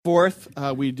Fourth,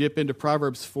 we dip into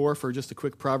Proverbs 4 for just a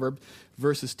quick proverb,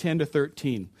 verses 10 to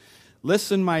 13.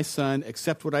 Listen, my son,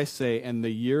 accept what I say, and the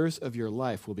years of your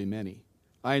life will be many.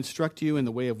 I instruct you in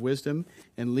the way of wisdom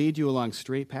and lead you along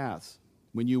straight paths.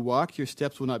 When you walk, your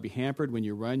steps will not be hampered. When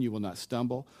you run, you will not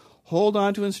stumble. Hold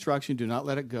on to instruction, do not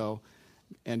let it go,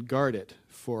 and guard it,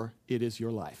 for it is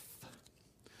your life.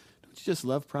 Don't you just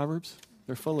love Proverbs?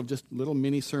 They're full of just little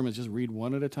mini sermons. Just read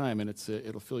one at a time, and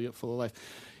it'll fill you up full of life.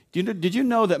 Did you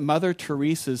know that Mother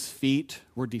Teresa's feet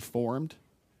were deformed?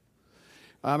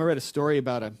 I read a story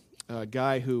about a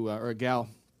guy or a gal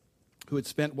who had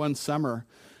spent one summer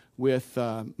with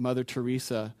Mother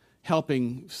Teresa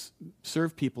helping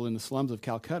serve people in the slums of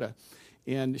Calcutta.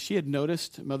 And she had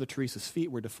noticed Mother Teresa's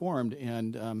feet were deformed,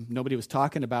 and nobody was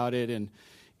talking about it.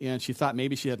 And she thought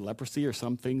maybe she had leprosy or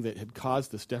something that had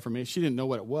caused this deformation. She didn't know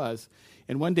what it was.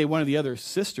 And one day, one of the other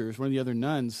sisters, one of the other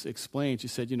nuns, explained. She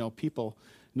said, people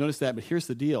notice that, but here's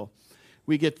the deal.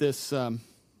 We get this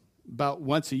about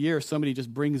once a year, somebody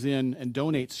just brings in and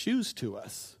donates shoes to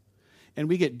us. And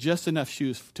we get just enough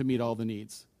shoes to meet all the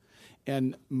needs.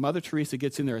 And Mother Teresa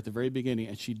gets in there at the very beginning,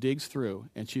 and she digs through,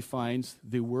 and she finds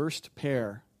the worst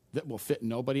pair that will fit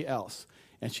nobody else.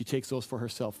 And she takes those for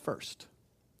herself first.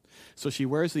 So she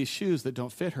wears these shoes that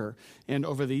don't fit her, and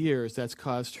over the years, that's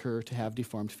caused her to have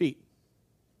deformed feet.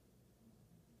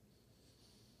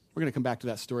 We're going to come back to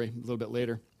that story a little bit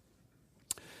later.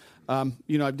 I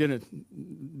did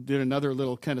another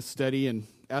little kind of study and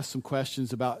asked some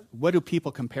questions about what do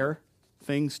people compare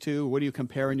things to? What do you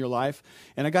compare in your life?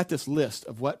 And I got this list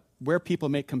of where people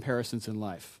make comparisons in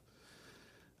life.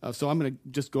 So I'm going to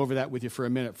just go over that with you for a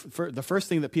minute. The first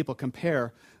thing that people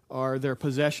compare are their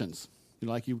possessions.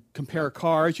 Like you compare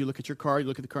cars, you look at your car, you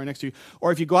look at the car next to you.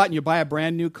 Or if you go out and you buy a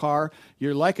brand new car,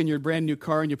 you're liking your brand new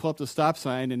car and you pull up the stop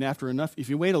sign, and if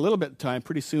you wait a little bit of time,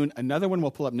 pretty soon another one will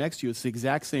pull up next to you. It's the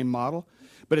exact same model,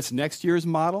 but it's next year's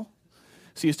model.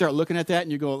 So you start looking at that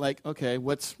and you go like, okay,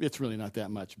 it's really not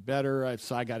that much better.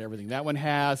 So I got everything that one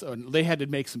has. Or they had to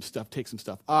take some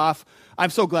stuff off. I'm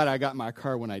so glad I got my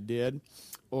car when I did.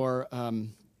 Or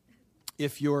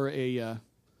if you're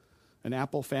an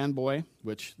Apple fanboy,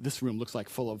 which this room looks like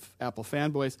full of Apple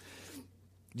fanboys.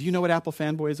 Do you know what Apple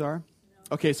fanboys are? No.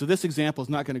 Okay, so this example is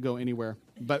not going to go anywhere,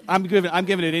 but I'm giving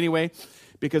it anyway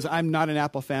because I'm not an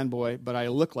Apple fanboy, but I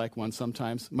look like one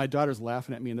sometimes. My daughter's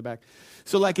laughing at me in the back.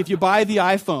 So like if you buy the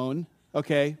iPhone,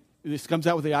 okay, this comes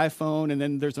out with the iPhone, and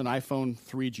then there's an iPhone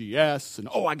 3GS, and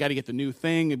I got to get the new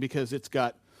thing because it's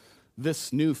got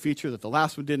this new feature that the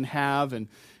last one didn't have, and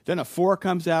then a 4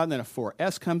 comes out, and then a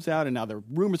 4S comes out, and now the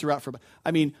rumors are out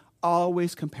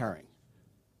always comparing.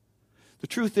 The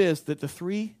truth is that the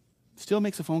 3 still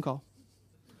makes a phone call.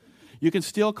 You can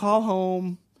still call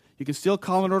home. You can still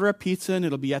call and order a pizza, and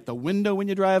it'll be at the window when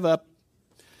you drive up.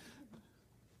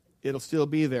 It'll still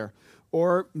be there.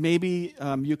 Or maybe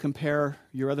you compare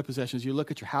your other possessions. You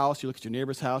look at your house, you look at your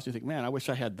neighbor's house, and you think, man, I wish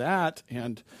I had that,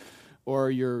 or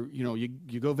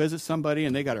you go visit somebody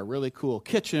and they got a really cool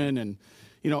kitchen, and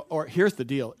or here's the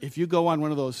deal. If you go on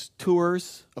one of those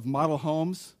tours of model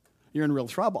homes, you're in real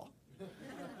trouble.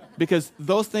 Because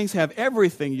those things have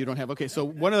everything you don't have. Okay, so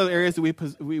one of the areas that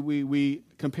we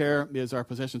compare is our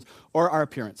possessions or our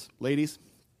appearance. Ladies,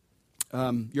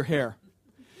 your hair.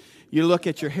 You look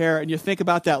at your hair and you think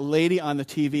about that lady on the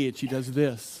TV and she does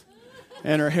this.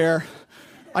 And her hair,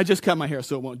 I just cut my hair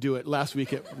so it won't do it. Last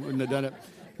week it wouldn't have done it.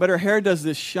 But her hair does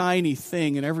this shiny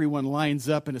thing, and everyone lines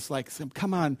up, and it's like,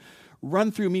 come on,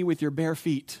 run through me with your bare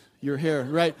feet, your hair,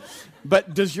 right?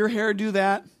 But does your hair do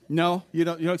that? No, you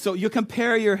don't. So you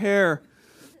compare your hair.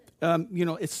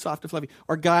 It's soft and fluffy.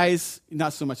 Or guys,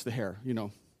 not so much the hair.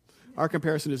 Our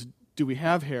comparison is, do we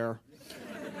have hair?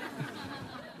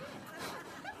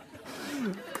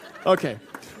 Okay.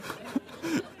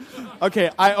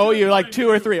 Okay, I owe you like 2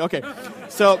 or 3. Okay,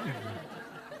 so.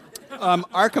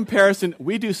 Our comparison,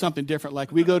 we do something different.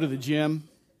 Like we go to the gym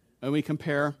and we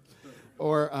compare,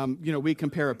 or we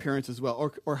compare appearance as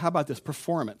well. Or how about this,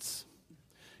 performance?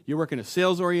 You work in a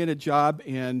sales-oriented job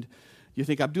and you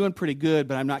think I'm doing pretty good,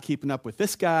 but I'm not keeping up with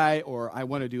this guy, or I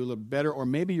want to do a little better. Or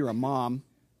maybe you're a mom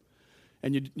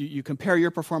and you compare your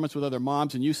performance with other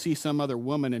moms, and you see some other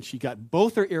woman and she got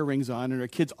both her earrings on and her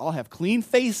kids all have clean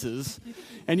faces,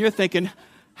 and you're thinking,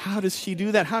 how does she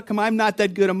do that? How come I'm not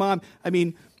that good a mom?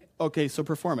 Okay, so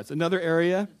performance. Another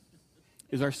area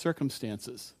is our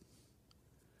circumstances.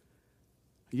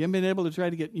 You haven't been able to try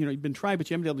to get, you've been trying,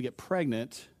 but you haven't been able to get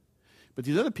pregnant. But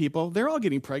these other people, they're all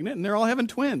getting pregnant, and they're all having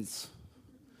twins.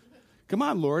 Come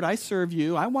on, Lord, I serve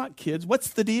you. I want kids.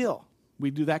 What's the deal? We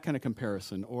do that kind of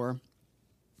comparison. Or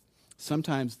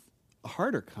sometimes a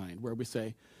harder kind where we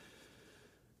say,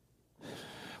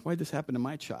 why'd this happen to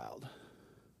my child?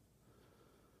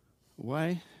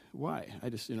 Why? I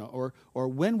just, or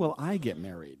when will I get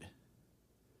married?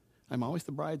 I'm always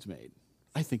the bridesmaid.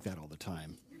 I think that all the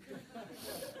time.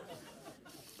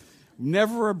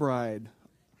 Never a bride.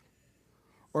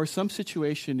 Or some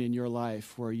situation in your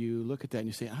life where you look at that and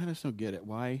you say, I just don't get it.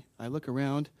 Why? I look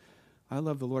around, I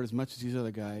love the Lord as much as these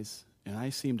other guys, and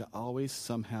I seem to always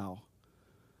somehow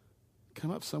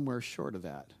come up somewhere short of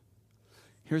that.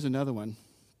 Here's another one.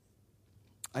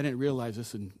 I didn't realize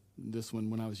this one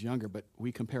when I was younger, but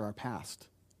we compare our past.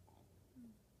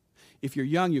 If you're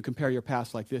young, you compare your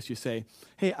past like this. You say,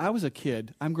 hey, I was a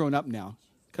kid. I'm grown up now.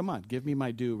 Come on, give me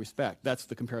my due respect. That's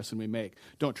the comparison we make.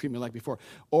 Don't treat me like before.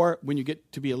 Or when you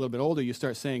get to be a little bit older, you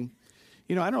start saying,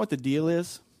 I don't know what the deal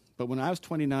is, but when I was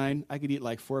 29, I could eat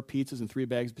like 4 pizzas and 3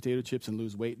 bags of potato chips and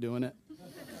lose weight doing it.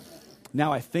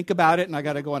 Now I think about it, and I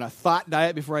got to go on a thought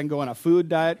diet before I can go on a food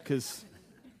diet, because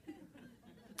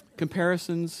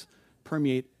comparisons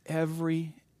permeate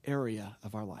every area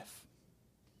of our life.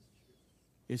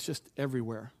 It's just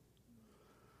everywhere.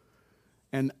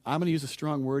 And I'm going to use a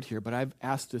strong word here, but I've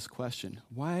asked this question.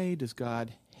 Why does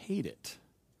God hate it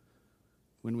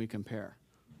when we compare?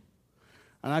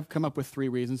 And I've come up with 3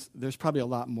 reasons. There's probably a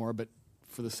lot more, but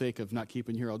for the sake of not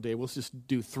keeping you here all day, we'll just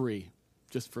do 3,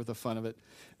 just for the fun of it.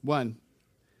 1,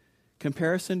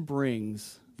 comparison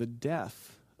brings the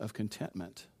death of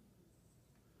contentment.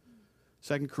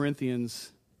 2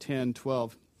 Corinthians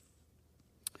 10:12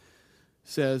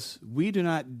 says, we do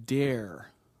not dare,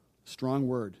 strong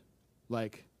word,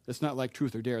 like, it's not like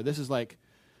truth or dare. This is like,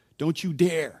 don't you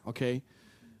dare, okay?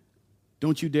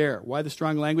 Don't you dare. Why the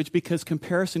strong language? Because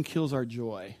comparison kills our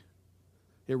joy.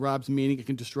 It robs meaning. It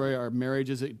can destroy our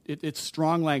marriages. It's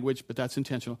strong language, but that's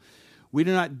intentional. We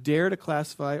do not dare to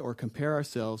classify or compare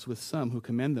ourselves with some who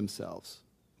commend themselves.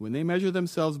 When they measure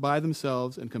themselves by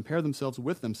themselves and compare themselves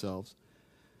with themselves,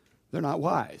 they're not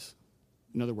wise.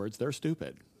 In other words, they're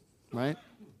stupid, right?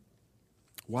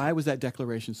 Why was that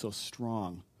declaration so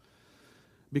strong?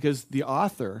 Because the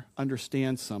author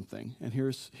understands something, and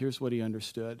here's what he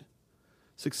understood.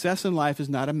 Success in life is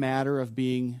not a matter of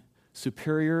being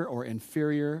superior or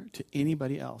inferior to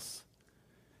anybody else.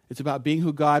 It's about being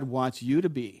who God wants you to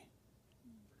be,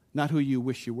 not who you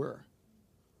wish you were.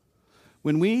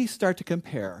 When we start to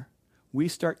compare, we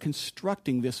start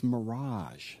constructing this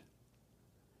mirage.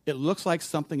 It looks like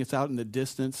something that's out in the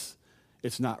distance.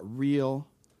 It's not real.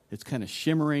 It's kind of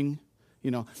shimmering.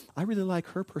 I really like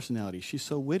her personality. She's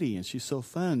so witty and she's so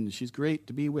fun. She's great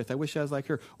to be with. I wish I was like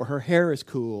her. Or her hair is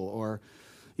cool. Or,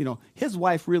 his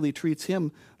wife really treats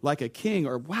him like a king.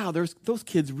 Or, wow, those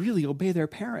kids really obey their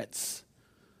parents.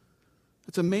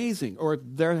 It's amazing. Or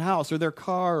their house or their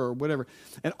car or whatever.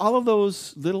 And all of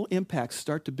those little impacts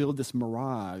start to build this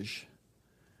mirage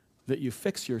that you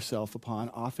fix yourself upon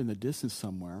off in the distance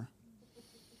somewhere.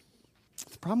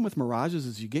 The problem with mirages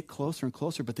is you get closer and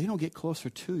closer, but they don't get closer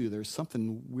to you. There's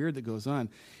something weird that goes on.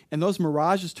 And those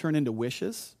mirages turn into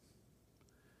wishes,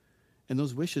 and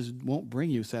those wishes won't bring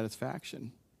you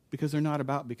satisfaction because they're not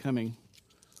about becoming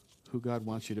who God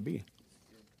wants you to be.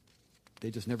 They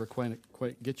just never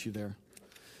quite get you there.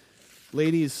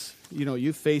 Ladies,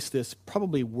 you face this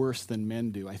probably worse than men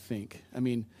do, I think. I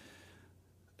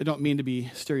don't mean to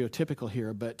be stereotypical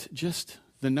here, but just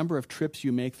the number of trips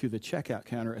you make through the checkout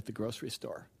counter at the grocery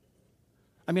store.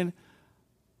 I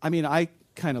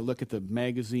kind of look at the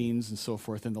magazines and so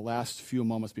forth in the last few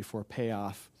moments before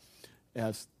payoff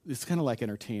as it's kind of like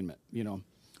entertainment.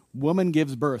 Woman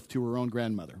gives birth to her own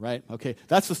grandmother, right? Okay,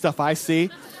 that's the stuff I see,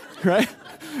 right?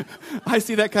 I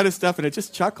see that kind of stuff and I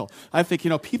just chuckle. I think,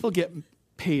 people get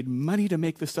paid money to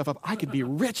make this stuff up. I could be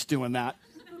rich doing that.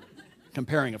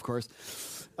 Comparing, of course.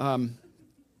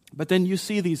 But then you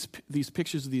see these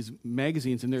pictures of these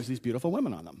magazines, and there's these beautiful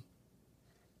women on them.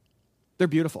 They're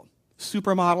beautiful.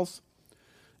 Supermodels,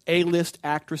 A-list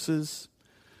actresses.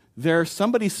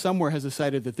 Somebody somewhere has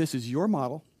decided that this is your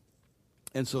model,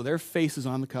 and so their face is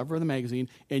on the cover of the magazine,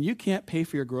 and you can't pay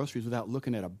for your groceries without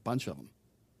looking at a bunch of them.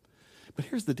 But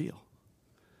here's the deal.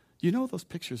 Those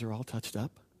pictures are all touched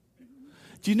up?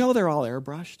 Do you know they're all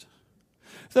airbrushed?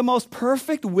 The most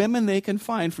perfect women they can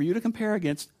find for you to compare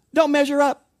against don't measure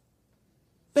up.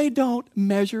 They don't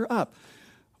measure up.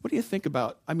 What do you think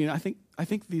about? I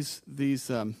think these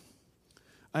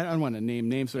I don't want to name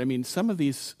names, but some of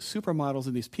these supermodels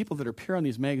and these people that appear on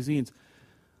these magazines,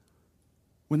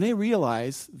 when they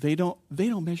realize they don't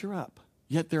measure up,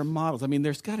 yet they're models.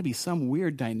 There's got to be some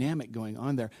weird dynamic going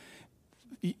on there.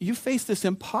 You face this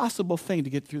impossible thing to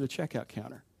get through the checkout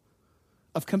counter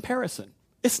of comparison.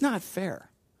 It's not fair.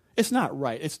 It's not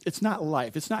right. It's not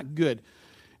life. It's not good.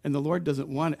 And the Lord doesn't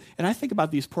want it. And I think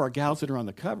about these poor gals that are on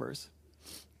the covers.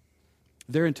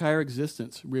 Their entire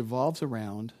existence revolves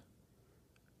around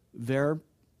their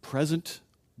present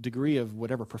degree of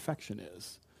whatever perfection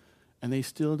is. And they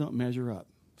still don't measure up.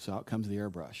 So out comes the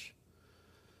airbrush.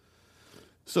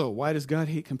 So why does God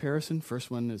hate comparison?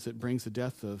 First one is it brings the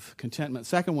death of contentment.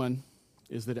 Second one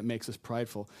is that it makes us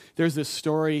prideful. There's this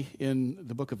story in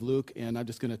the book of Luke, and I'm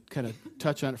just going to kind of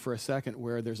touch on it for a second,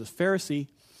 where there's a Pharisee,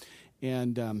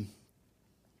 and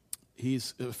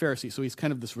he's a Pharisee, so he's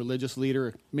kind of this religious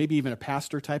leader, maybe even a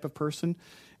pastor type of person,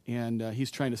 and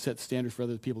he's trying to set standards for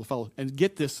other people to follow. And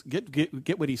get this,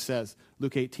 get what he says,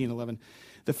 Luke 18:11.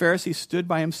 The Pharisee stood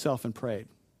by himself and prayed,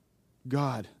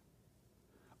 God,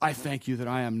 I thank you that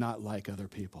I am not like other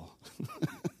people.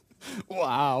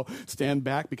 Wow. Stand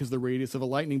back because the radius of a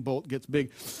lightning bolt gets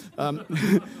big.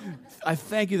 I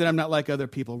thank you that I'm not like other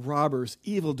people, robbers,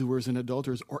 evildoers, and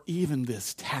adulterers, or even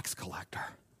this tax collector.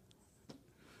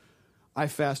 I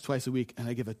fast twice a week, and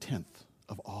I give a tenth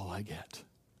of all I get.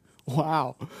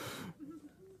 Wow.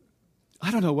 I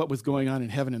don't know what was going on in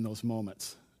heaven in those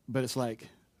moments, but it's like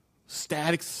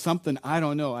static something. I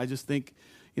don't know. I just think,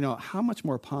 how much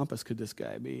more pompous could this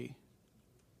guy be?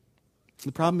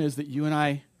 The problem is that you and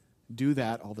I do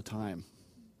that all the time.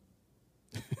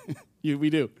 We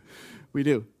do.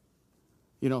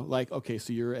 Okay,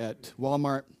 so you're at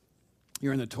Walmart,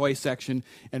 you're in the toy section,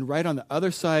 and right on the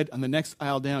other side, on the next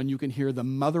aisle down, you can hear the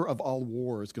mother of all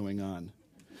wars going on.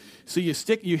 So you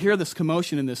hear this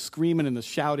commotion and this screaming and this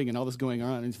shouting and all this going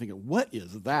on, and you're thinking, what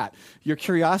is that? Your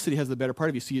curiosity has the better part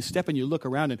of you. So you step and you look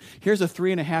around, and here's a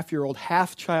 3.5-year-old,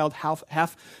 half child,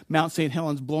 half Mount St.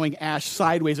 Helens blowing ash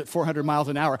sideways at 400 miles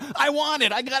an hour. I want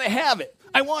it. I got to have it.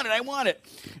 I want it.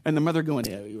 And the mother going,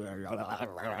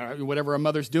 whatever a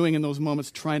mother's doing in those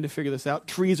moments, trying to figure this out.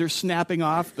 Trees are snapping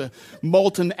off. The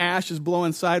molten ash is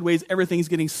blowing sideways. Everything's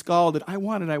getting scalded. I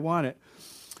want it.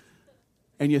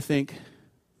 And you think,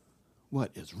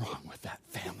 what is wrong with that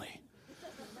family?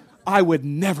 I would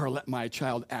never let my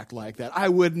child act like that. I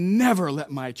would never let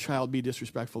my child be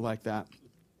disrespectful like that.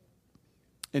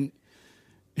 And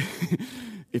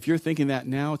if you're thinking that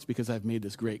now, it's because I've made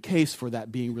this great case for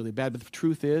that being really bad. But the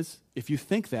truth is, if you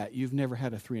think that, you've never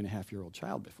had a 3.5-year-old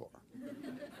child before.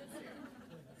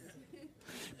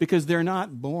 Because they're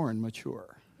not born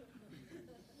mature.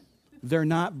 They're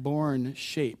not born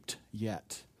shaped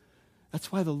yet. That's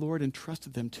why the Lord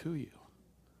entrusted them to you.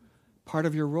 Part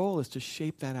of your role is to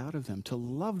shape that out of them, to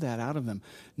love that out of them,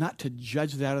 not to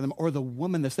judge that out of them or the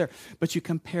woman that's there. But you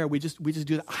compare, we just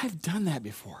do that. I've done that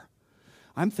before.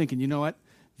 I'm thinking, you know what?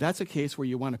 That's a case where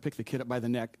you want to pick the kid up by the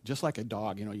neck, just like a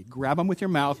dog. You grab him with your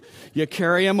mouth, you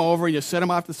carry him over, you set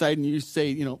him off the side, and you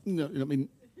say,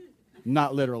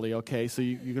 not literally, okay? So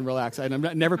you can relax.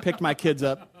 I've never picked my kids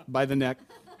up by the neck.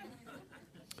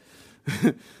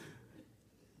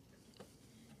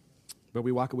 But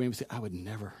we walk away and we say, I would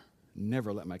never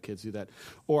let my kids do that.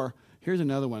 Or here's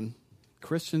another one.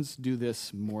 Christians do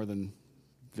this more than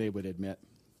they would admit.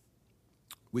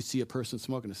 We see a person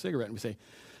smoking a cigarette and we say,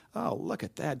 oh, look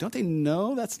at that. Don't they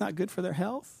know that's not good for their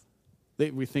health?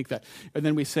 We think that. And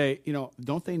then we say,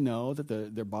 don't they know that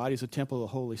their body is a temple of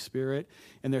the Holy Spirit?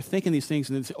 And they're thinking these things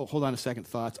and then say, oh, hold on a second,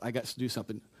 thoughts. I got to do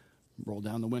something. Roll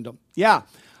down the window. Yeah,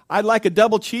 I'd like a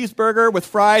double cheeseburger with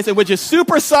fries, and would you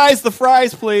supersize the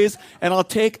fries, please? And I'll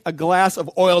take a glass of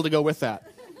oil to go with that.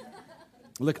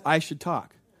 Look, I should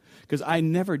talk, because I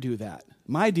never do that.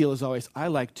 My deal is always, I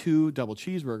like 2 double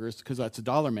cheeseburgers, because that's a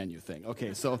dollar menu thing.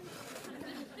 Okay, so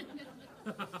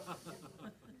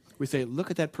we say,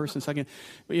 look at that person sucking.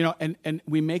 And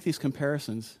we make these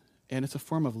comparisons, and it's a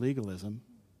form of legalism,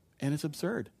 and it's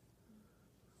absurd.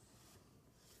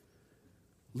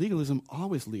 Legalism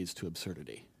always leads to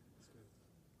absurdity.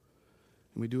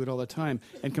 And we do it all the time.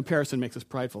 And comparison makes us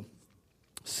prideful.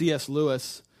 C.S.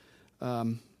 Lewis,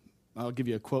 I'll give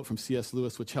you a quote from C.S.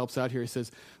 Lewis, which helps out here. He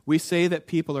says, we say that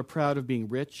people are proud of being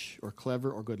rich or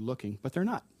clever or good looking, but they're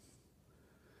not.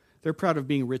 They're proud of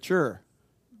being richer,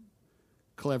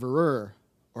 cleverer,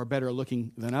 or better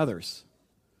looking than others.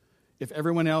 If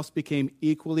everyone else became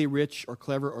equally rich or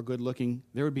clever or good looking,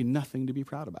 there would be nothing to be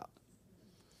proud about.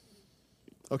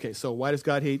 Okay, so why does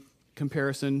God hate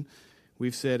comparison?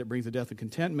 We've said it brings the death of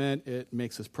contentment. It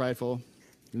makes us prideful.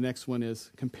 The next one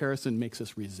is comparison makes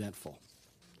us resentful.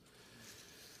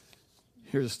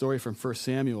 Here's a story from 1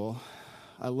 Samuel.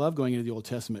 I love going into the Old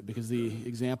Testament because the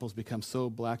examples become so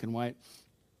black and white.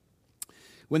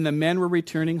 When the men were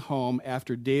returning home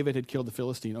after David had killed the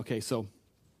Philistine. Okay, so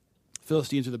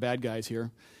Philistines are the bad guys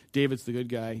here. David's the good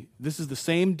guy. This is the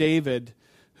same David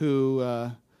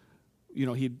who...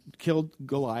 he killed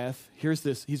Goliath. Here's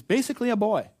this. He's basically a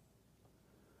boy.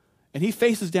 And he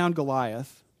faces down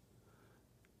Goliath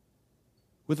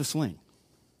with a sling.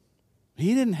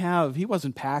 He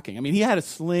wasn't packing. I mean, he had a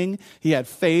sling, he had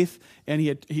faith, and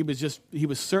he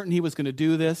was certain he was going to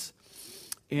do this.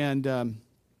 And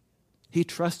he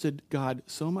trusted God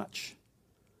so much.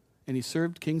 And he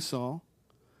served King Saul.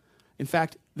 In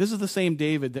fact, this is the same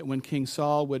David that when King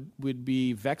Saul would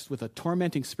be vexed with a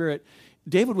tormenting spirit,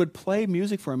 David would play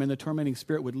music for him and the tormenting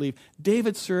spirit would leave.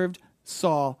 David served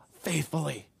Saul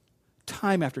faithfully,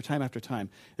 time after time after time.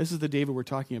 This is the David we're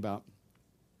talking about.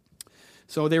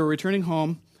 So they were returning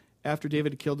home after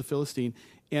David had killed the Philistine,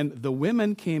 and the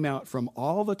women came out from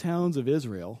all the towns of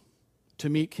Israel to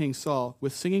meet King Saul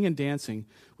with singing and dancing,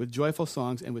 with joyful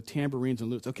songs, and with tambourines and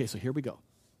lutes. Okay, so here we go.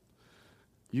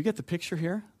 You get the picture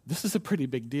here? This is a pretty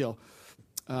big deal.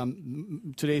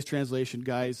 Today's translation,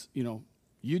 guys,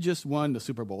 you just won the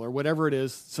Super Bowl or whatever it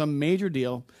is, some major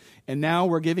deal, and now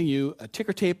we're giving you a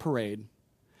ticker tape parade,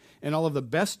 and all of the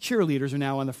best cheerleaders are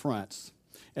now on the fronts,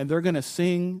 and they're going to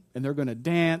sing, and they're going to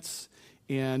dance,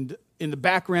 and in the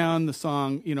background, the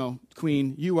song,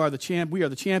 Queen, You Are the Champ, We Are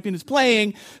the Champion is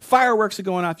playing, fireworks are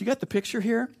going off. You got the picture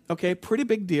here? Okay, pretty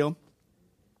big deal.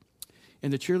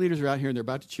 And the cheerleaders are out here, and they're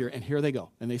about to cheer, and here they go.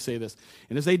 And they say this.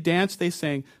 And as they danced, they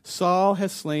sang, Saul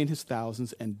has slain his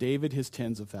thousands, and David his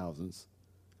tens of thousands.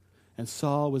 And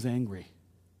Saul was angry.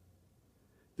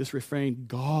 This refrain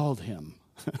galled him.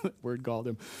 Word galled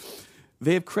him.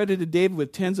 They have credited David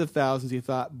with tens of thousands, he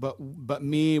thought, but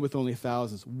me with only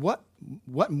thousands. What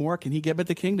more can he get but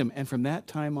the kingdom? And from that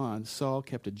time on, Saul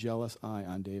kept a jealous eye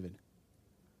on David.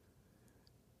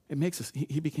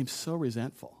 He became so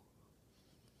resentful.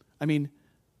 I mean,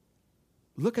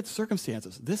 look at the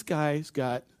circumstances. This guy's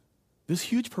got this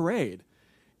huge parade.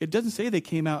 It doesn't say they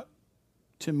came out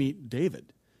to meet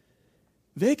David.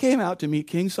 They came out to meet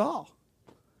King Saul.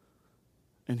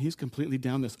 And he's completely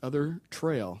down this other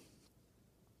trail.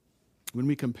 When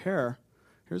we compare,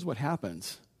 here's what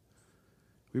happens.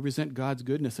 We resent God's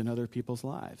goodness in other people's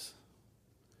lives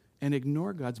and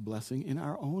ignore God's blessing in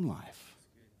our own life.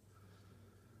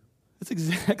 That's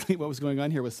exactly what was going on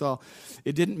here with Saul.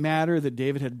 It didn't matter that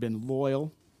David had been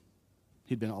loyal.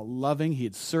 He'd been all loving. He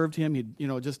had served him.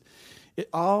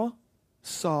 All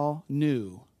Saul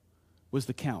knew was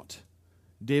the count.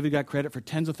 David got credit for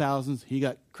tens of thousands. He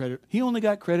only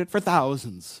got credit for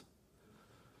thousands.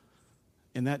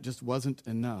 And that just wasn't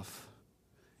enough.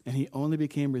 And he only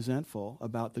became resentful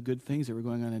about the good things that were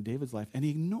going on in David's life. And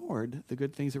he ignored the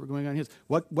good things that were going on in his.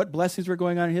 What blessings were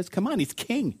going on in his? Come on, he's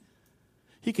king.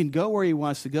 He can go where he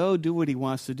wants to go, do what he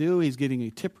wants to do. He's getting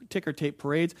ticker tape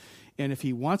parades. And if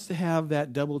he wants to have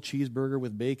that double cheeseburger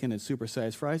with bacon and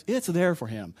supersized fries, it's there for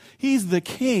him. He's the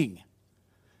king.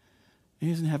 And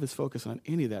he doesn't have his focus on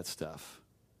any of that stuff.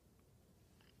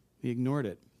 He ignored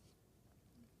it.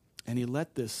 And he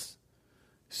let this,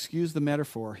 excuse the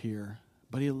metaphor here,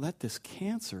 but he let this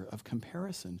cancer of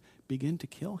comparison begin to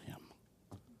kill him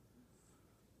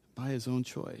by his own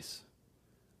choice.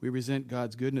 We resent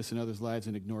God's goodness in others' lives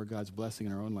and ignore God's blessing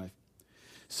in our own life.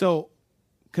 So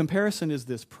comparison is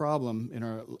this problem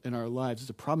in our lives. It's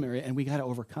a problem area, and we got to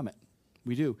overcome it.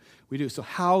 We do. So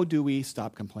how do we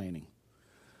stop complaining?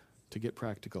 To get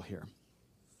practical here.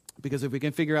 Because if we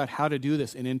can figure out how to do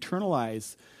this and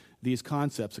internalize these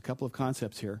concepts, a couple of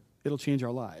concepts here, it'll change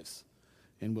our lives.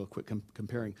 And we'll quit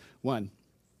comparing. One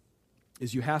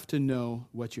is you have to know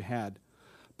what you had.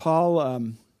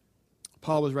 Paul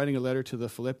was writing a letter to the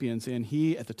Philippians, and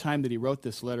he, at the time that he wrote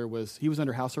this letter, he was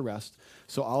under house arrest,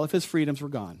 so all of his freedoms were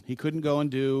gone. He couldn't go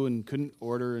and do and couldn't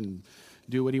order and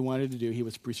do what he wanted to do. He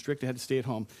was restricted, had to stay at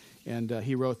home. And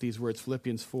he wrote these words,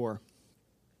 Philippians 4.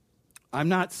 I'm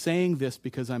not saying this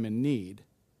because I'm in need,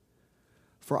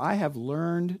 for I have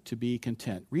learned to be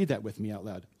content. Read that with me out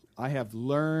loud. I have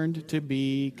learned to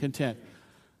be content.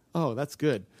 Oh, that's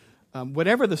good.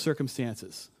 Whatever the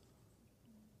circumstances,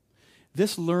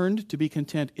 this learned to be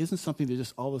content isn't something that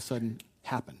just all of a sudden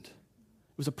happened.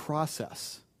 It was a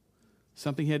process,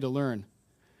 something he had to learn.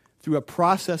 Through a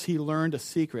process, he learned a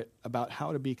secret about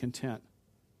how to be content.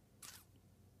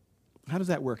 How does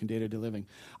that work in day-to-day living?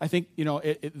 I think,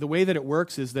 the way that it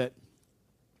works is that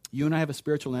you and I have a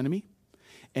spiritual enemy,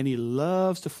 and he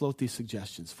loves to float these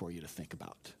suggestions for you to think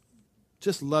about.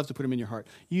 Just loves to put them in your heart.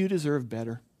 You deserve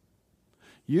better.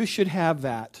 You should have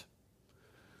that.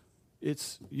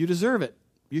 You deserve it.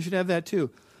 You should have that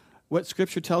too. What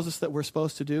Scripture tells us that we're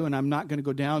supposed to do, and I'm not going to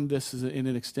go down this in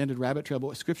an extended rabbit trail, but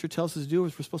what Scripture tells us to do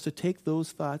is we're supposed to take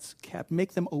those thoughts,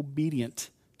 make them obedient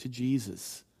to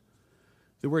Jesus.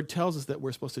 The Word tells us that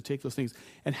we're supposed to take those things.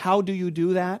 And how do you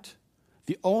do that?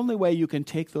 The only way you can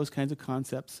take those kinds of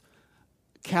concepts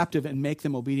captive and make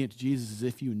them obedient to Jesus is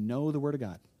if you know the Word of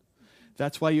God.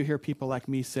 That's why you hear people like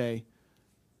me say,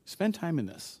 spend time in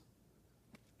this.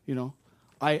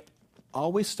 I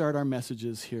always start our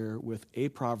messages here with a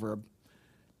proverb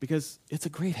because it's a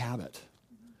great habit.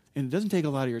 And it doesn't take a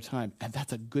lot of your time. And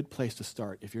that's a good place to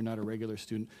start if you're not a regular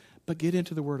student. But get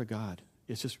into the Word of God.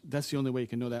 That's the only way you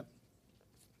can know that.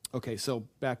 Okay, so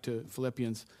back to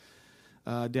Philippians,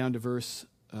 down to verse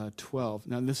 12.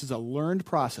 Now, this is a learned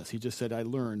process. He just said, I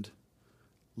learned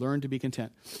to be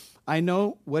content. I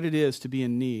know what it is to be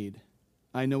in need.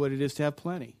 I know what it is to have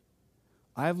plenty.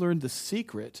 I've learned the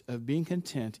secret of being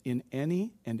content in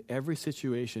any and every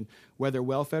situation, whether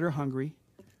well-fed or hungry,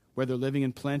 whether living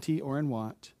in plenty or in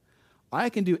want. I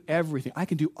can do everything. I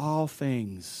can do all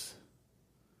things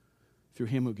through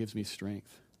him who gives me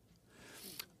strength.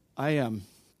 I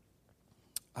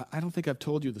don't think I've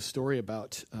told you the story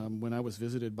about when I was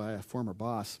visited by a former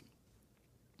boss.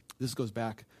 This goes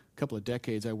back a couple of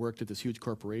decades. I worked at this huge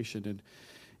corporation,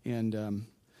 and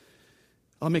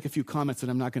I'll make a few comments that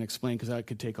I'm not going to explain because I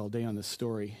could take all day on this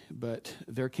story. But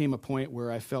there came a point where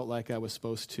I felt like I was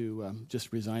supposed to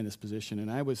just resign this position,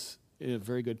 and I was in a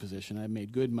very good position. I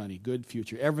made good money, good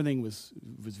future. Everything was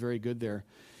very good there,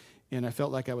 and I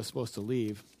felt like I was supposed to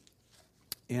leave.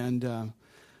 And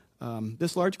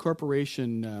this large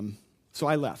corporation, so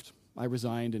I left. I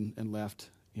resigned and left.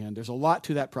 And there's a lot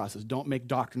to that process. Don't make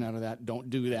doctrine out of that. Don't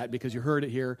do that because you heard it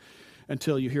here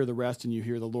until you hear the rest and you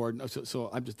hear the Lord. So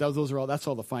I'm just that's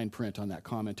all the fine print on that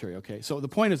commentary. Okay. So the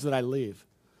point is that I leave,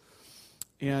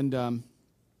 and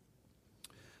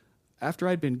after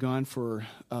I'd been gone for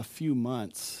a few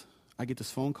months, I get this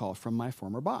phone call from my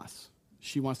former boss.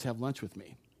 She wants to have lunch with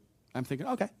me. I'm thinking,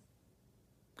 okay,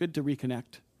 good to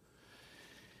reconnect.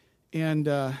 And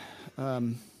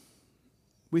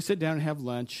we sit down and have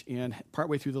lunch, and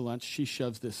partway through the lunch, she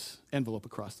shoves this envelope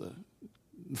across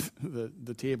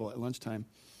the table at lunchtime.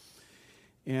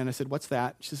 And I said, what's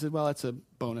that? She said, well, it's a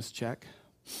bonus check.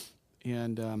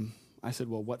 And I said,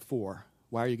 well, what for?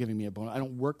 Why are you giving me a bonus? I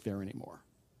don't work there anymore.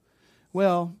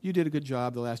 Well, you did a good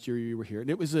job the last year you were here. And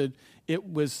it was a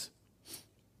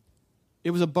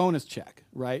bonus check,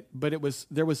 right? But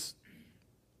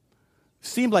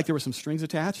seemed like there were some strings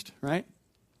attached, right?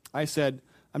 I said,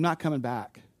 I'm not coming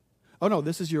back. Oh, no,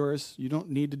 this is yours. You don't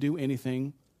need to do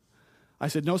anything. I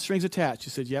said, no strings attached. She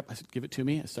said, yep. I said, give it to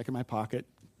me. I stuck it in my pocket,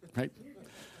 right?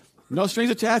 No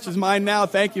strings attached. It's mine now.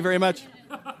 Thank you very much.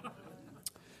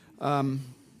 And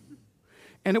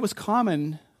it was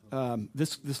common,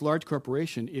 this large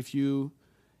corporation, if you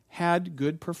had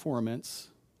good performance,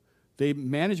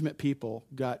 management people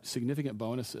got significant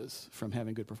bonuses from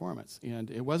having good performance.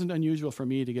 And it wasn't unusual for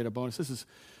me to get a bonus. This is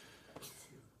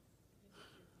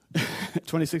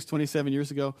 26, 27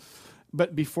 years ago.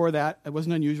 But before that, it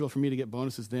wasn't unusual for me to get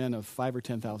bonuses then of $5,000 or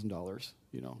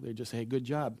 $10,000. They'd just say, hey, good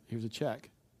job. Here's a check.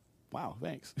 Wow,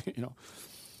 thanks.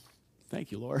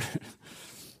 Thank you, Lord.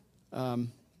 That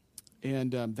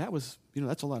was,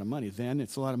 that's a lot of money then.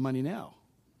 It's a lot of money now.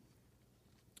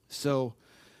 So,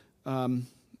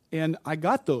 and I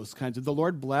got those kinds of, the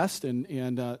Lord blessed,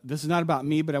 and this is not about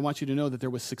me, but I want you to know that there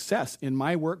was success in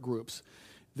my work groups.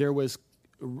 There was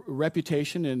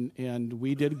reputation, and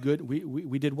we did good.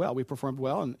 We did well. We performed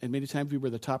well, and many times we were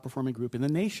the top performing group in the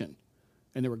nation.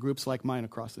 And there were groups like mine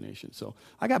across the nation. So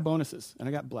I got bonuses, and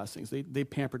I got blessings. They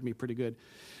pampered me pretty good.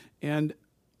 And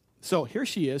so here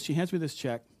she is. She hands me this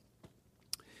check,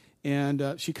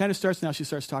 and she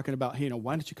starts talking about, hey,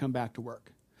 why don't you come back to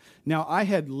work? Now, I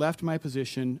had left my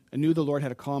position. I knew the Lord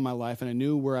had a call in my life, and I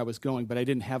knew where I was going, but I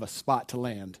didn't have a spot to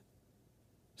land.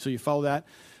 So you follow that?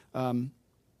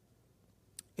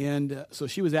 So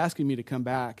she was asking me to come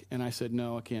back, and I said,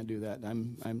 no, I can't do that.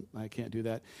 I can't do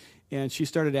that. And she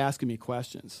started asking me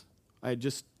questions. I had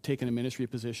just taken a ministry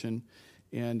position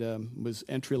and was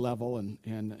entry level,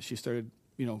 and she started,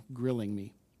 grilling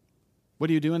me. What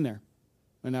are you doing there?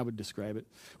 And I would describe it.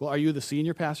 Well, are you the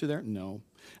senior pastor there? No.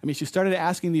 She started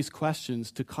asking these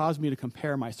questions to cause me to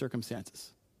compare my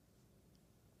circumstances.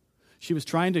 She was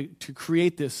trying to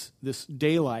create this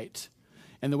daylight,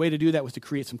 and the way to do that was to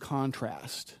create some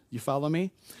contrast. You follow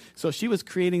me? So she was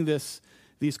creating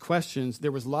these questions.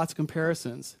 There was lots of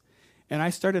comparisons, and I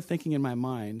started thinking in my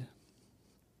mind,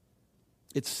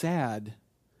 it's sad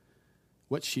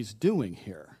what she's doing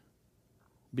here,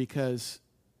 because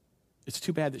it's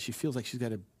too bad that she feels like she's got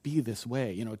to be this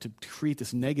way, to create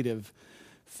this negative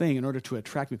thing in order to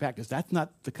attract me back, because that's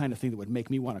not the kind of thing that would make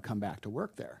me want to come back to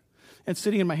work there. And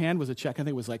sitting in my hand was a check. I think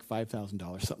it was like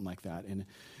 $5,000, something like that.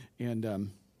 And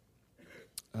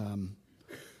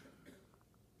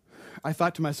I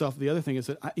thought to myself, the other thing is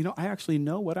that, I actually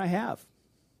know what I have.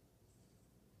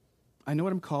 I know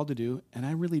what I'm called to do, and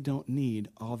I really don't need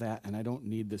all that, and I don't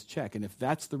need this check. And if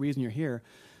that's the reason you're here,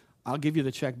 I'll give you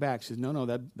the check back. She says,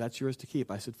 no, that's yours to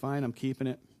keep. I said, fine, I'm keeping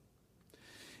it.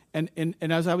 And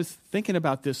as I was thinking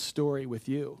about this story with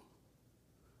you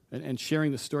and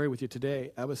sharing the story with you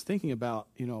today, I was thinking about,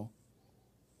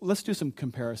 let's do some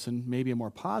comparison, maybe a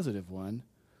more positive one.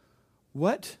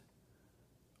 What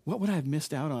would I have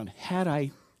missed out on had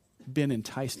I been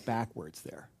enticed backwards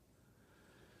there?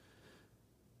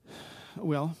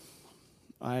 Well,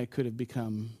 I could have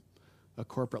become a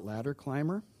corporate ladder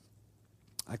climber.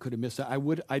 I could have missed out.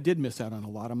 I did miss out on a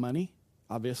lot of money,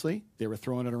 obviously. They were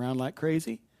throwing it around like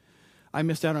crazy. I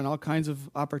missed out on all kinds of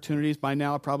opportunities. By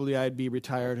now, probably I'd be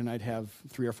retired and I'd have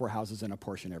 3 or 4 houses and a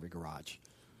Porsche in every garage.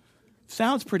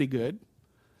 Sounds pretty good.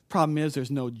 Problem is,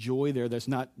 there's no joy there.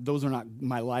 Those are not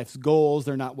my life's goals.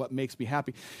 They're not what makes me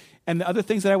happy. And the other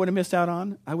things that I would have missed out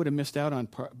on,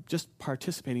 just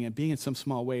participating and being in some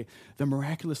small way, the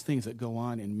miraculous things that go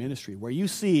on in ministry, where you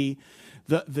see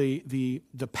the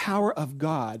power of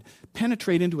God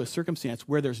penetrate into a circumstance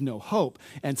where there's no hope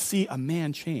and see a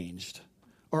man changed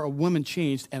or a woman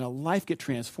changed and a life get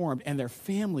transformed and their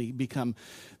family become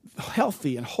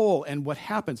healthy and whole. And what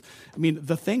happens,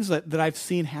 the things that I've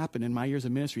seen happen in my years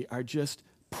of ministry are just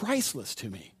priceless to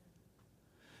me.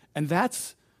 And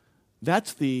that's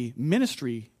the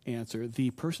ministry answer.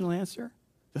 The personal answer,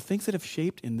 the things that have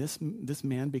shaped in this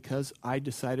man because I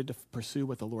decided to pursue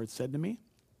what the Lord said to me,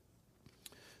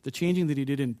 the changing that he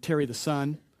did in Terry the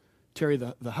son, Terry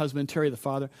the husband, Terry the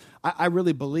father, I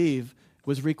really believe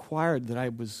was required that I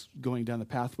was going down the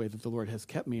pathway that the Lord has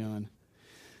kept me on.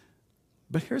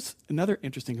 But here's another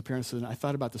interesting comparison I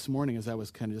thought about this morning as I was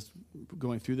kind of just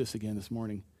going through this again this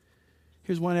morning.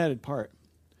 Here's one added part.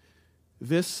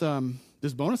 This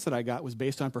bonus that I got was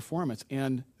based on performance,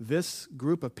 and this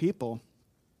group of people,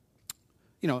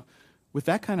 with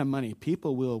that kind of money,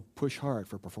 people will push hard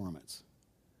for performance.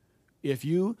 If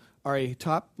you are a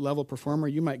top-level performer,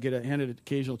 you might get handed an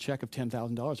occasional check of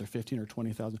 $10,000 or $15,000 or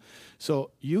 $20,000.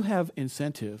 So you have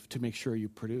incentive to make sure you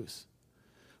produce.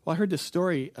 Well, I heard this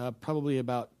story probably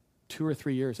about 2 or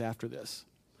 3 years after this.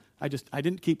 I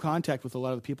didn't keep contact with a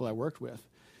lot of the people I worked with.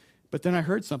 But then I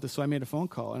heard something, so I made a phone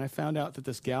call, and I found out that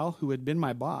this gal who had been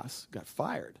my boss got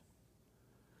fired.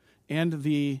 And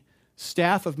the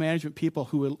staff of management people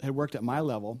who had worked at my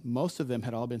level, most of them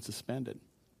had all been suspended.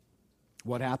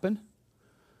 What happened?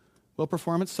 Well,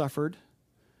 performance suffered,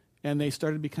 and they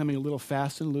started becoming a little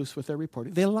fast and loose with their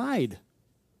reporting. They lied.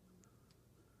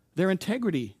 Their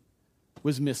integrity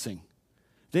was missing.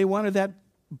 They wanted that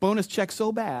bonus check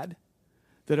so bad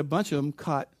that a bunch of them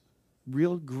caught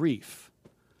real grief.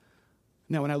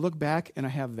 Now, when I look back and I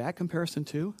have that comparison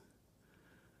too,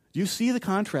 you see the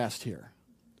contrast here.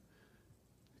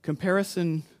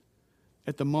 Comparison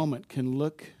at the moment can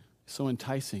look so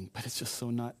enticing, but it's just so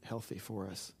not healthy for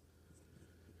us.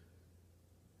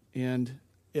 And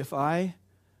if I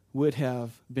would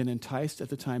have been enticed at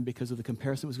the time because of the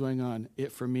comparison that was going on,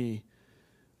 it for me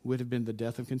would have been the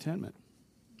death of contentment.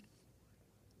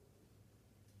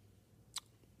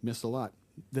 Missed a lot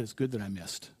that it's good that I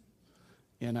missed.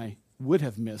 And I would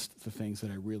have missed the things that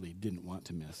I really didn't want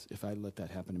to miss if I'd let that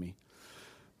happen to me.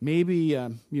 Maybe,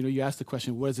 you ask the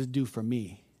question, what does it do for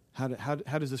me? How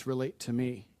does this relate to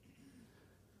me?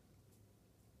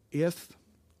 If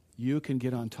you can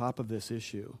get on top of this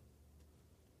issue,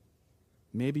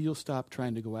 maybe you'll stop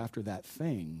trying to go after that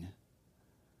thing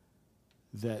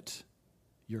that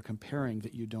you're comparing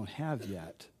that you don't have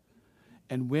yet.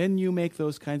 And when you make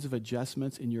those kinds of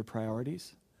adjustments in your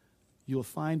priorities, you'll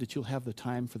find that you'll have the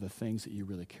time for the things that you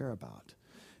really care about.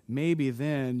 Maybe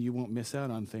then you won't miss out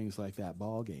on things like that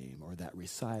ball game or that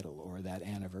recital or that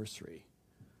anniversary.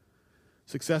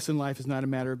 Success in life is not a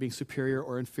matter of being superior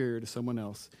or inferior to someone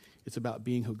else. It's about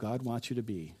being who God wants you to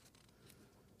be,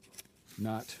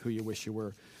 not who you wish you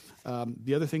were.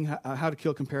 The other thing, how to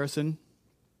kill comparison,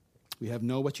 we have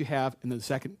know what you have, and then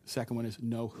the second one is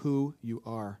know who you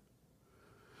are.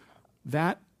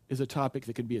 That is a topic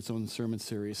that could be its own sermon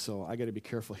series, so I got to be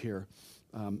careful here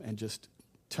and just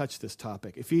touch this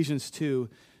topic. Ephesians 2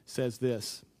 says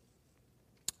this,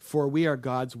 "For we are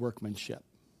God's workmanship."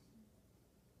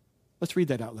 Let's read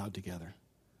that out loud together.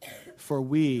 For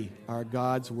we are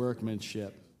God's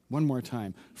workmanship. One more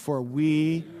time. For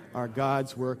we are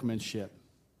God's workmanship,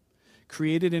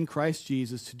 created in Christ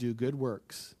Jesus to do good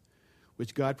works,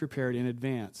 which God prepared in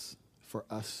advance for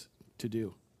us to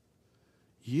do.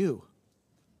 You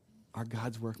are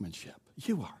God's workmanship.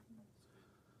 You are.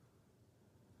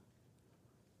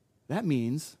 That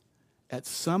means at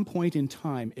some point in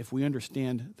time, if we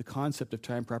understand the concept of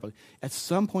time properly, at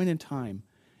some point in time,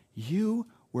 you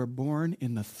were born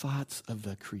in the thoughts of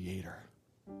the Creator.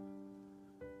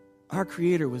 Our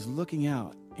Creator was looking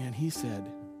out, and he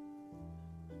said,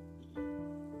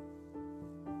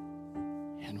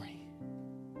 Henry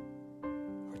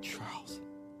or Charles.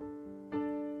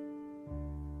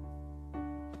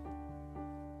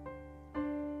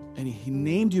 And he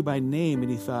named you by name,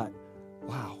 and he thought,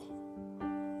 wow,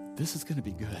 this is going to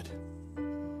be good.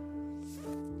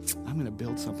 I'm going to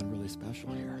build something really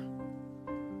special here.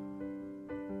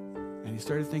 And he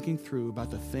started thinking through about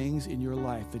the things in your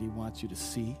life that he wants you to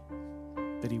see,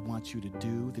 that he wants you to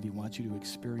do, that he wants you to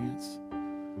experience.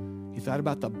 He thought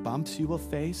about the bumps you will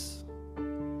face.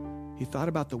 He thought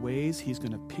about the ways he's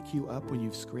going to pick you up when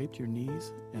you've scraped your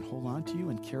knees and hold on to you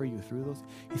and carry you through those.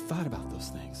 He thought about those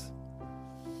things.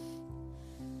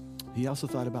 He also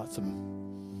thought about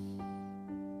some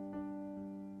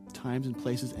times and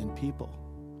places and people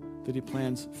that he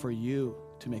plans for you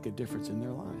to make a difference in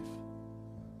their life.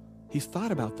 He's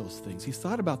thought about those things. He's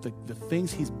thought about the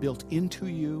things he's built into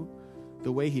you,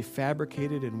 the way he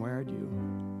fabricated and wired you.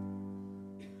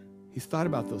 He's thought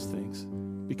about those things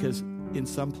because in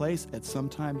some place, at some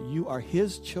time, you are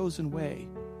his chosen way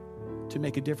to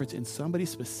make a difference in somebody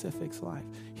specific's life.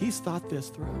 He's thought this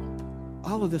through.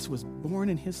 All of this was born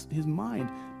in his mind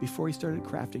before he started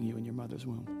crafting you in your mother's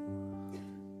womb.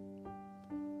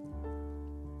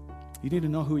 You need to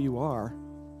know who you are,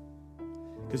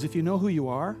 because if you know who you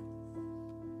are,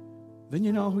 then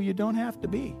you know who you don't have to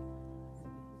be.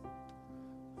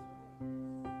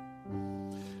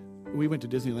 We went to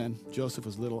Disneyland. Joseph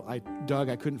was little. Doug,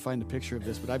 I couldn't find a picture of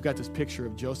this, but I've got this picture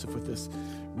of Joseph with this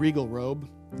regal robe,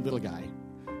 little guy.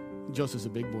 Joseph's a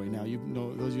big boy now. You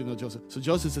know, those of you who know Joseph. So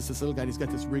Joseph's just this little guy. He's got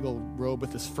this regal robe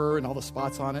with this fur and all the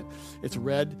spots on it. It's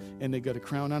red, and they got a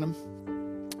crown on him.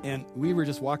 And we were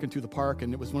just walking through the park,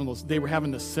 and it was one of those, they were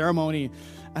having this ceremony.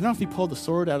 I don't know if he pulled the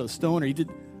sword out of the stone or he did,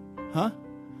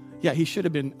 Yeah, he should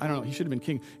have been, I don't know, he should have been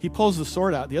king. He pulls the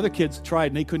sword out. The other kids tried,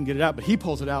 and they couldn't get it out, but he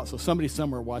pulls it out. So somebody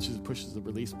somewhere watches and pushes the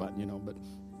release button, But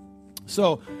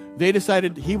so they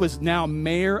decided he was now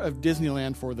mayor of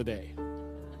Disneyland for the day.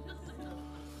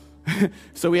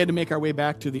 So we had to make our way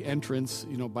back to the entrance,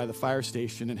 by the fire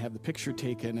station and have the picture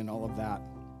taken and all of that.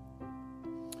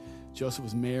 Joseph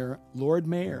was Lord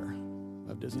Mayor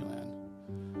of Disneyland.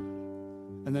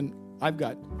 And then I've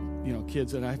got,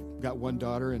 kids, and I've got one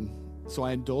daughter, and so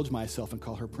I indulge myself and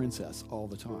call her princess all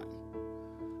the time.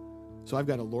 So I've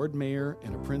got a Lord Mayor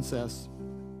and a princess.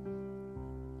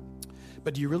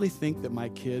 But do you really think that my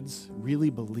kids really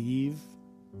believe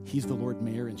he's the Lord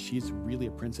Mayor and she's really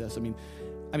a princess? I mean,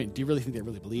 do you really think they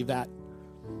really believe that?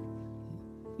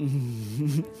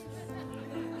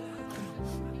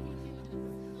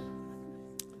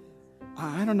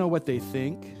 I don't know what they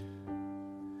think,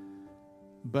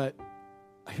 but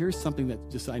here's something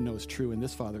that just I know is true in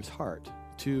this father's heart.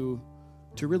 To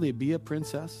really be a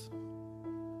princess,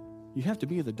 you have to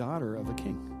be the daughter of a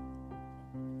king.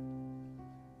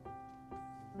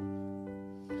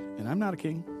 And I'm not a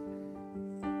king,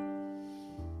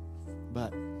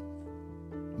 but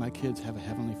my kids have a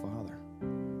heavenly Father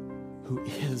who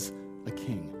is a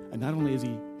king. And not only is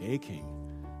he a king,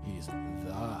 he's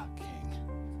the king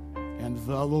and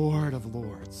the Lord of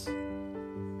Lords.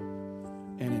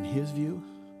 And in his view,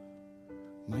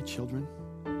 my children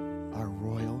are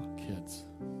royal kids.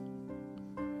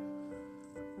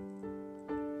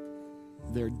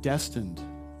 They're destined,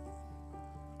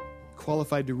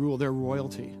 qualified to rule. They're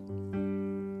royalty.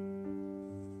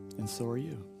 And so are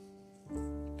you.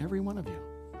 Every one of you.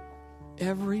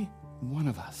 Every one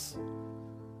of us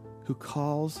who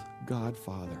calls God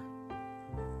Father,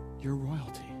 you're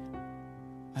royalty.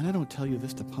 And I don't tell you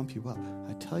this to pump you up.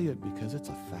 I tell you it because it's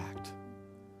a fact.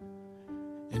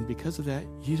 And because of that,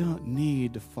 you don't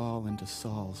need to fall into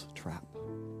Saul's trap.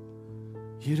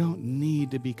 You don't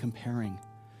need to be comparing,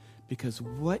 because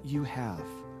what you have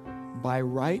by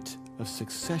right of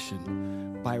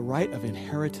succession, by right of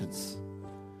inheritance,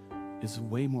 is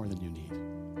way more than you need.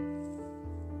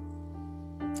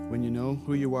 When you know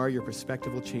who you are, your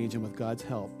perspective will change, and with God's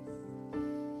help,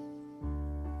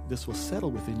 this will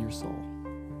settle within your soul.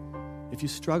 If you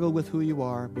struggle with who you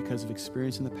are because of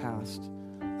experience in the past,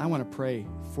 I want to pray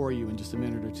for you in just a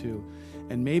minute or two.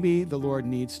 And maybe the Lord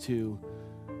needs to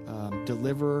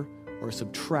deliver or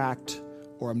subtract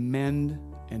or amend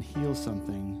and heal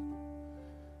something.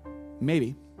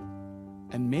 Maybe.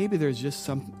 And maybe there's just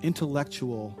some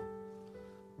intellectual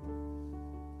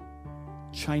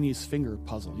Chinese finger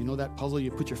puzzle. You know that puzzle?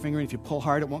 You put your finger in. If you pull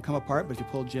hard, it won't come apart. But if you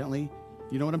pull gently,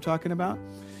 you know what I'm talking about?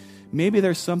 Maybe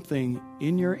there's something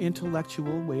in your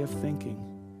intellectual way of thinking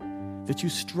that you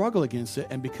struggle against it,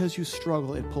 and because you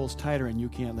struggle, it pulls tighter and you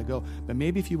can't let go. But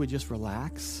maybe if you would just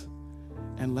relax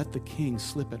and let the king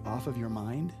slip it off of your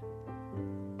mind,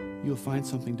 you'll find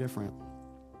something different.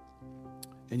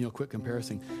 And you'll quit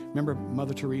comparing. Remember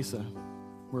Mother Teresa?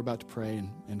 We're about to pray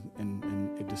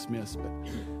and dismiss, but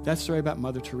that story about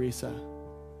Mother Teresa,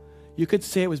 you could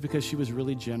say it was because she was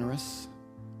really generous,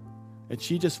 and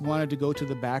she just wanted to go to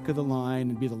the back of the line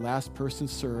and be the last person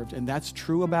served, and that's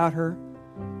true about her.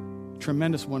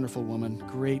 Tremendous, wonderful woman,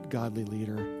 great godly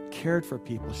leader, cared for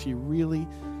people. She really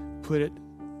put it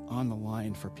on the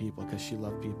line for people because she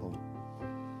loved people.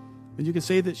 And you could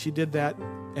say that she did that,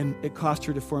 and it cost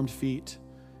her deformed feet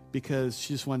because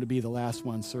she just wanted to be the last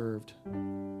one served.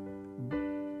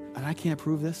 And I can't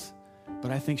prove this,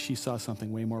 but I think she saw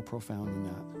something way more profound than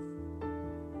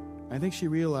that. I think she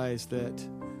realized that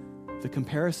the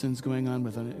comparisons going on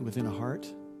within a heart,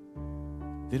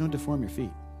 they don't deform your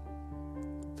feet.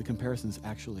 The comparisons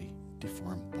actually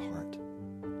deform the heart.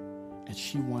 And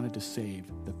she wanted to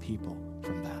save the people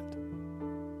from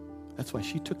that. That's why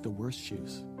she took the worst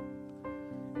shoes.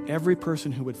 Every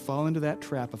person who would fall into that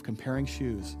trap of comparing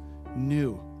shoes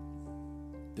knew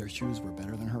their shoes were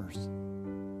better than hers.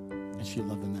 And she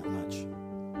loved them that much.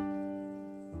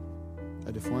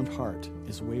 A deformed heart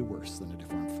is way worse than a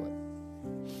deformed foot.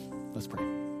 Let's pray.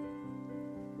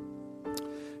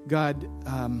 God,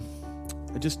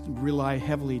 I just rely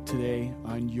heavily today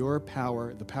on your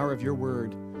power, the power of your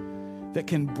word, that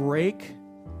can break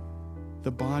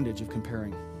the bondage of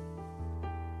comparing.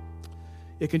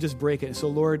 It can just break it. So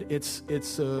Lord, it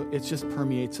just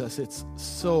permeates us. It's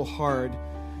so hard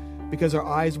because our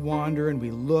eyes wander and we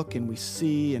look and we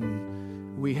see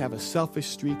and we have a selfish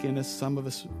streak in us, some of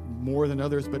us more than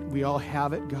others, but we all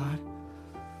have it, God.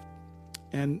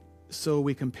 And so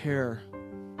we compare,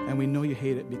 and we know you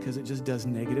hate it because it just does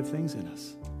negative things in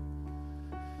us.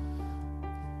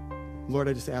 Lord,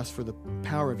 I just ask for the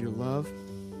power of your love,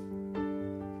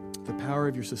 the power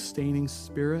of your sustaining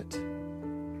spirit,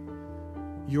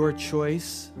 your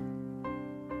choice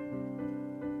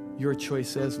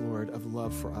says, Lord, of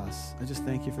love for us. I just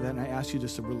thank you for that, and I ask you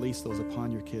just to release those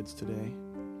upon your kids today.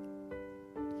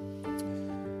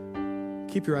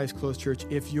 Keep your eyes closed, church.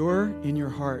 If you're in your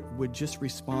heart would just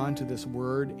respond to this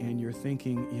word and you're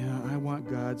thinking, yeah, I want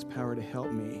God's power to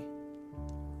help me.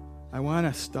 I want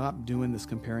to stop doing this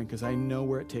comparing because I know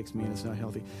where it takes me and it's not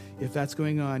healthy. If that's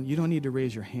going on, you don't need to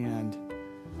raise your hand.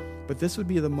 But this would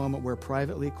be the moment where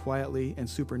privately, quietly, and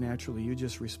supernaturally you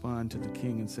just respond to the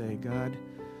King and say, God,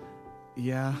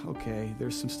 yeah, okay,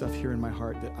 there's some stuff here in my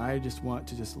heart that I just want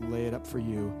to just lay it up for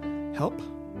you. Help.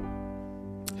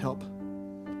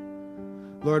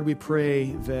 Lord, we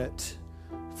pray that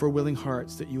for willing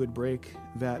hearts that you would break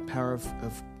that power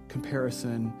of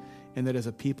comparison, and that as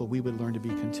a people we would learn to be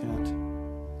content.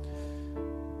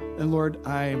 And Lord,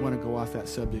 I want to go off that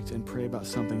subject and pray about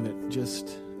something that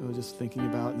I was just thinking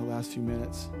about in the last few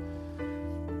minutes.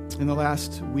 In the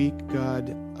last week,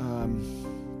 God,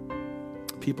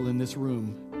 people in this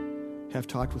room have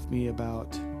talked with me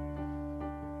about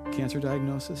cancer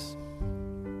diagnosis,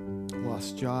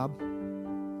 lost job,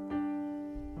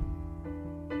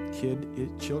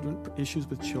 children, issues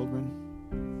with children,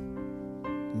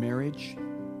 marriage,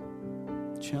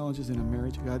 challenges in a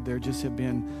marriage. God, there just have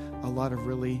been a lot of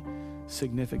really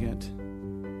significant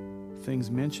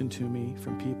things mentioned to me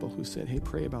from people who said, hey,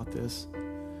 pray about this.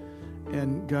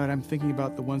 And God, I'm thinking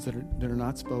about the ones that are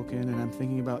not spoken, and I'm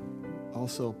thinking about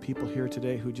also people here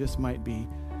today who just might be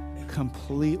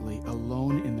completely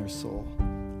alone in their soul,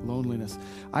 loneliness.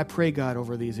 I pray, God,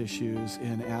 over these issues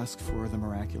and ask for the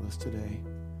miraculous today.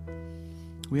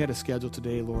 We had a schedule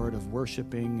today, Lord, of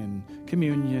worshiping and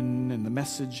communion and the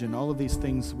message and all of these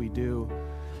things we do.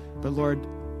 But Lord,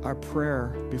 our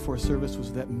prayer before service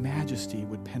was that majesty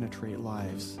would penetrate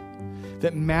lives,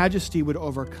 that majesty would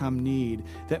overcome need,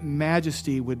 that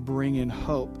majesty would bring in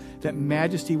hope, that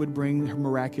majesty would bring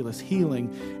miraculous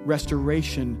healing,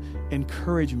 restoration,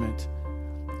 encouragement.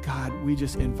 God, we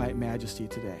just invite majesty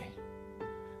today.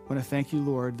 I want to thank you,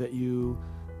 Lord, that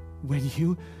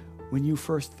when you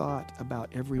first thought about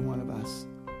every one of us,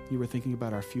 you were thinking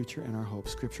about our future and our hope.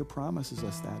 Scripture promises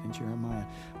us that in Jeremiah.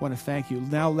 I want to thank you.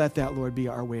 Now let that, Lord, be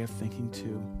our way of thinking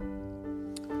too.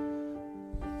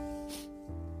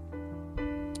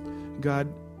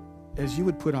 God, as you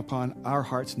would put upon our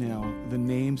hearts now the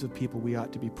names of people we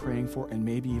ought to be praying for and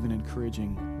maybe even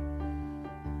encouraging,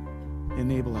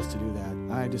 enable us to do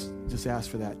that. I just ask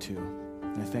for that too.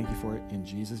 And I thank you for it in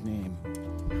Jesus' name.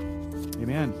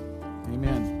 Amen.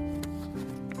 Amen.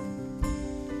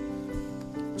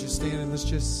 Just stand and let's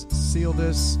just seal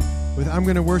this with, I'm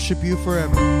going to worship you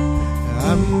forever.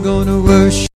 I'm going to worship